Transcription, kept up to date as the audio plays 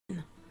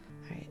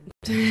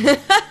I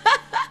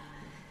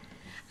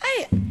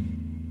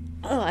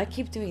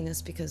keep doing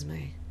this because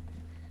my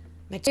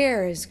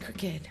chair is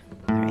crooked.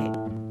 All right.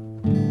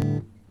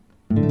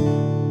 I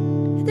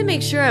had to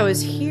make sure I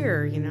was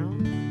here, you know.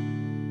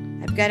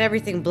 I've got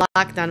everything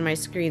blocked on my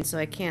screen so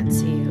I can't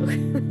see you.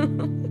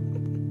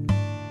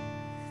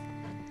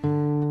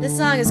 This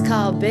song is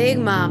called Big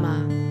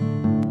Mama.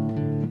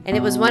 And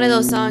it was one of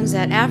those songs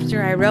that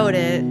after I wrote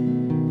it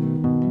and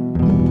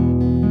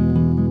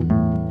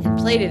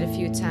played it a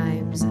few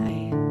times,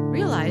 I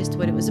realized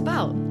what it was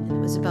about. It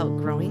was about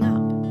growing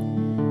up.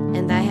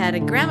 And I had a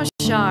Grandma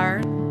Shar,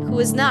 who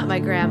was not my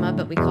grandma,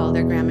 but we called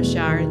her Grandma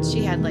Shar, and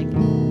she had like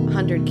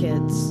 100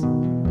 kids.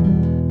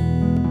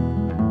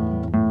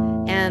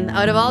 And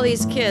out of all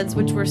these kids,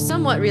 which were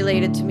somewhat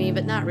related to me,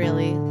 but not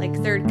really, like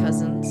third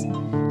cousins,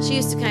 she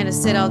used to kind of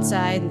sit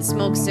outside and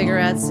smoke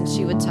cigarettes, and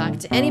she would talk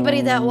to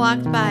anybody that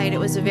walked by, and it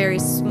was a very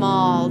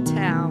small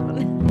town.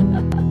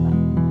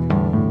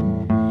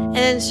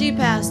 And she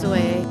passed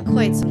away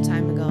quite some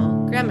time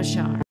ago, Grandma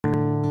Shar.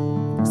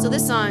 So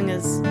this song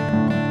is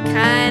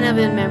kind of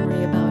in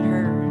memory about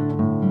her.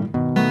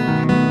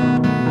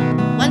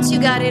 Once you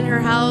got in her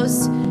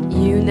house,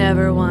 you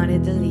never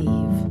wanted to leave.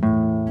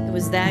 It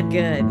was that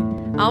good.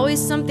 Always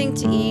something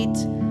to eat,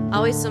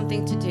 always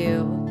something to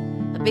do,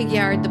 a big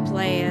yard to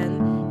play in,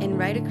 and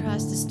right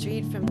across the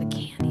street from the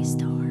candy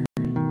store.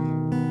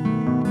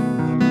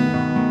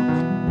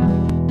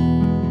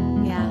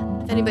 Yeah,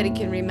 if anybody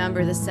can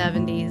remember the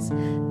 70s,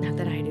 not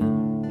that I do.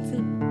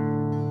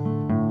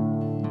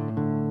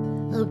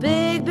 Oh,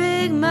 big,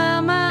 big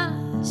mama,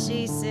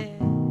 she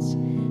sits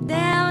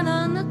down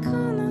on the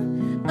corner.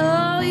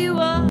 Oh, you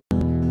watch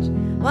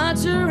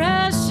her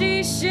as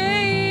she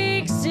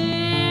shakes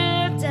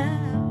it down.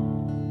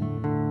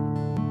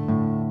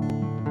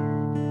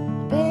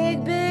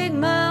 Big, big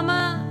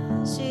mama,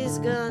 she's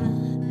gonna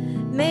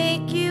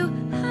make you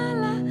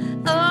holla.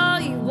 Oh,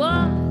 you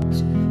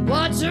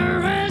watch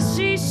her as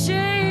she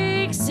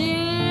shakes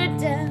it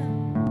down.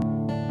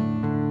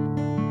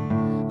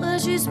 Well,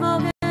 she's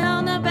smoking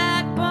on the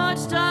back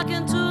porch,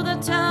 talking to the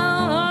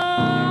town.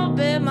 Oh,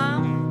 big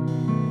mama,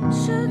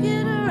 she'll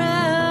get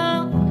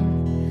around.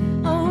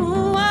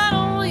 Oh, why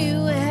don't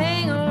you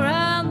hang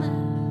around now?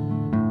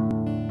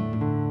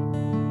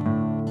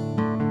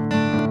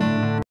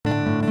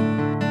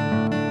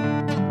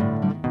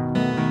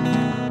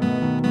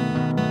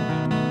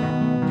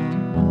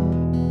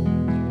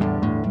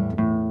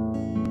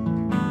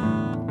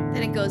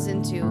 Then it goes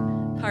into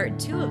part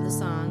 2 of the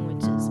song,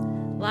 which is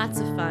lots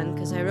of fun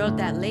because I wrote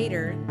that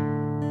later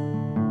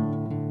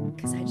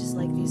because I just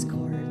like these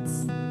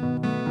chords.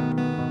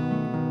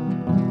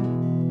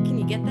 Can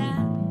you get that?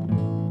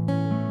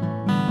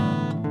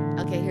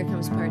 Okay, here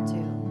comes part 2.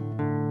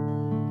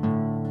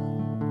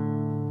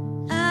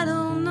 I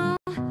don't know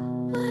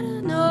what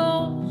I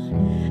know.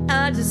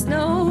 I just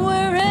know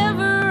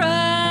wherever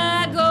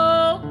I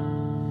go,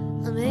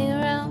 I'm hanging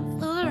around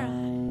for the ride.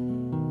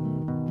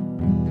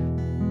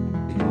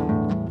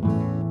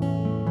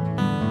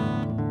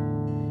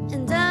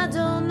 And I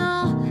don't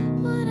know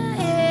what I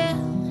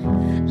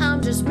am.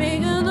 I'm just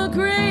making the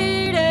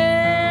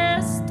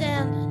greatest,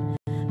 standing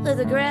where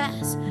the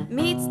grass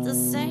meets the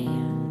sand.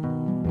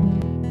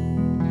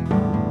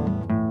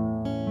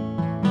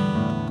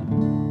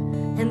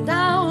 And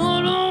I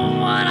don't know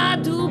what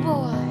I'd do,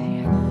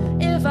 boy,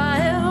 if I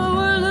ever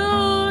were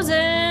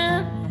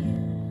losing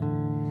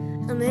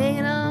you. I'm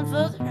hanging on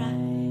for the ride.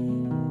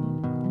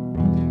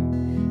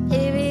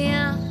 Baby,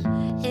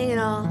 I'm hanging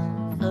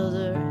on for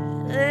the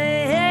ride.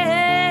 Hey, hey,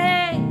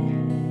 hey.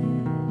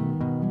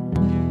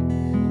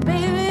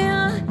 Baby,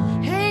 I'm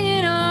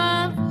hanging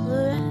on for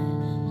the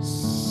ride.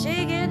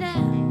 Shake it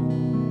down.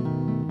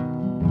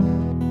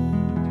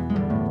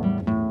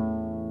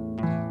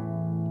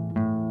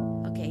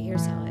 Okay,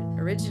 here's how it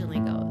originally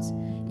goes.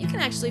 You can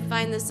actually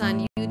find this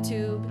on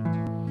YouTube.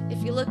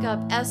 If you look up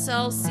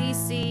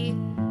SLCC,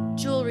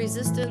 Jewel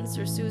Resistance,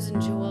 or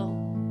Suzen JueL,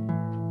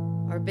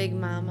 or Big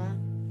Mama,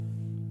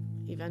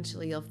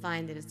 eventually you'll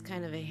find that it's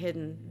kind of a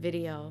hidden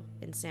video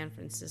in San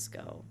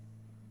Francisco.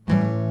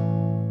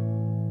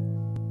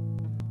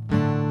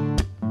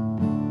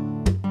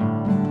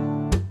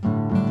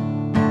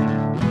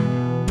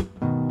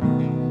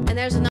 And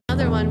there's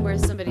another one where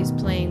somebody's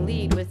playing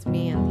lead with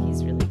me, and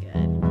he's really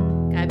good.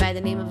 A guy by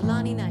the name of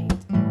Lonnie Knight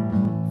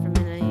from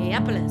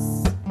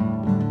Minneapolis.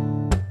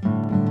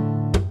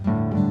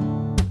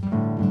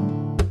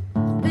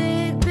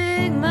 Big,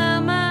 big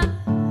mama,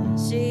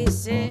 she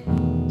sits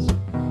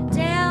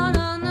down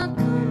on the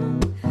corner.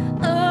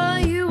 Oh,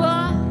 you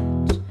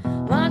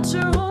watch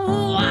her,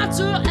 oh, watch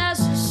her as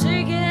she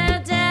shake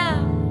it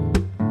down.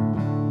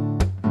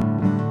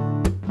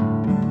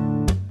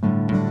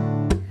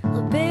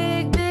 Oh,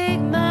 big,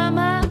 big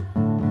mama,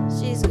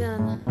 she's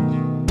gonna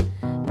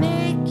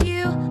make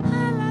you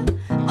holla.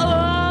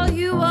 Oh,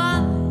 you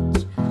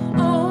watch,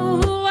 oh,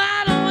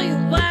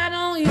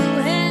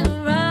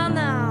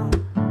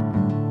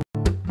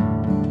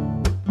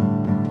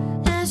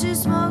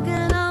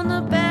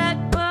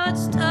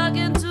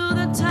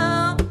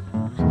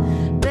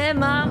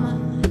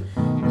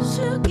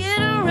 you get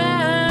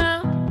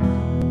around?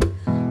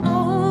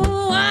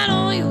 Oh, why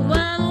don't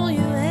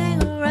you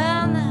hang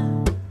around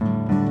now?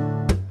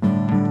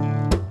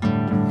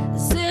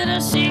 Said I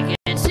shake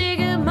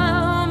it,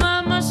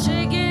 mama,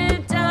 shake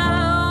it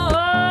down.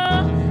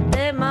 Oh,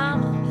 hey,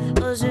 mama,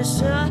 oh,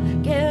 just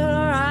get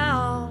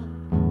around.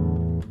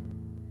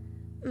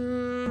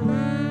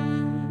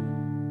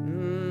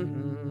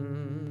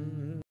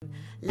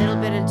 Little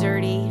bit of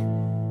dirty.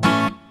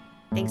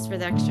 Thanks for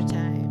the extra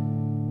time.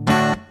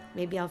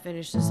 Maybe I'll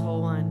finish this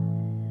whole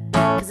one,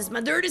 because it's my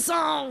dirty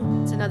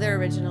song. It's another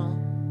original.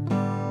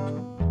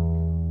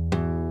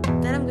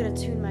 Then I'm gonna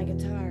tune my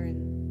guitar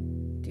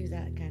and do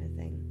that kind of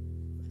thing.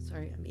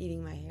 Sorry, I'm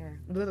eating my hair.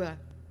 Blah, blah.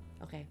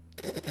 Okay.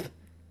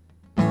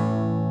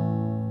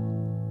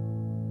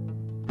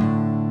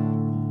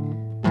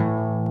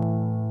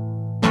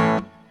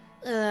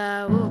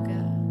 I woke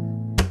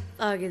up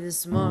foggy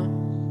this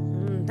morning.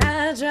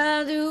 I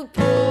tried to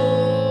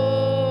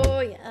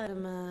pull you out of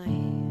my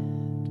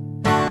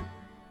head,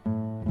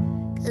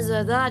 'cause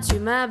I thought you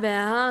might be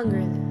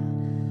hungry.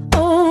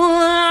 Oh,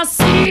 I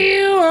see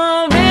you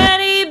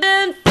already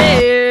been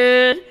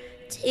fed.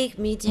 Take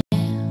me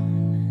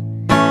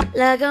down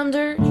like I'm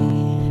dirty.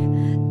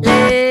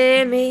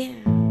 Lay me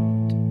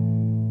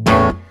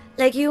out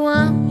like you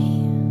want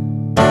me.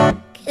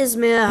 Kiss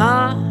me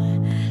hard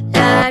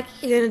like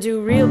you're gonna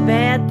do real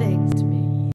bad things.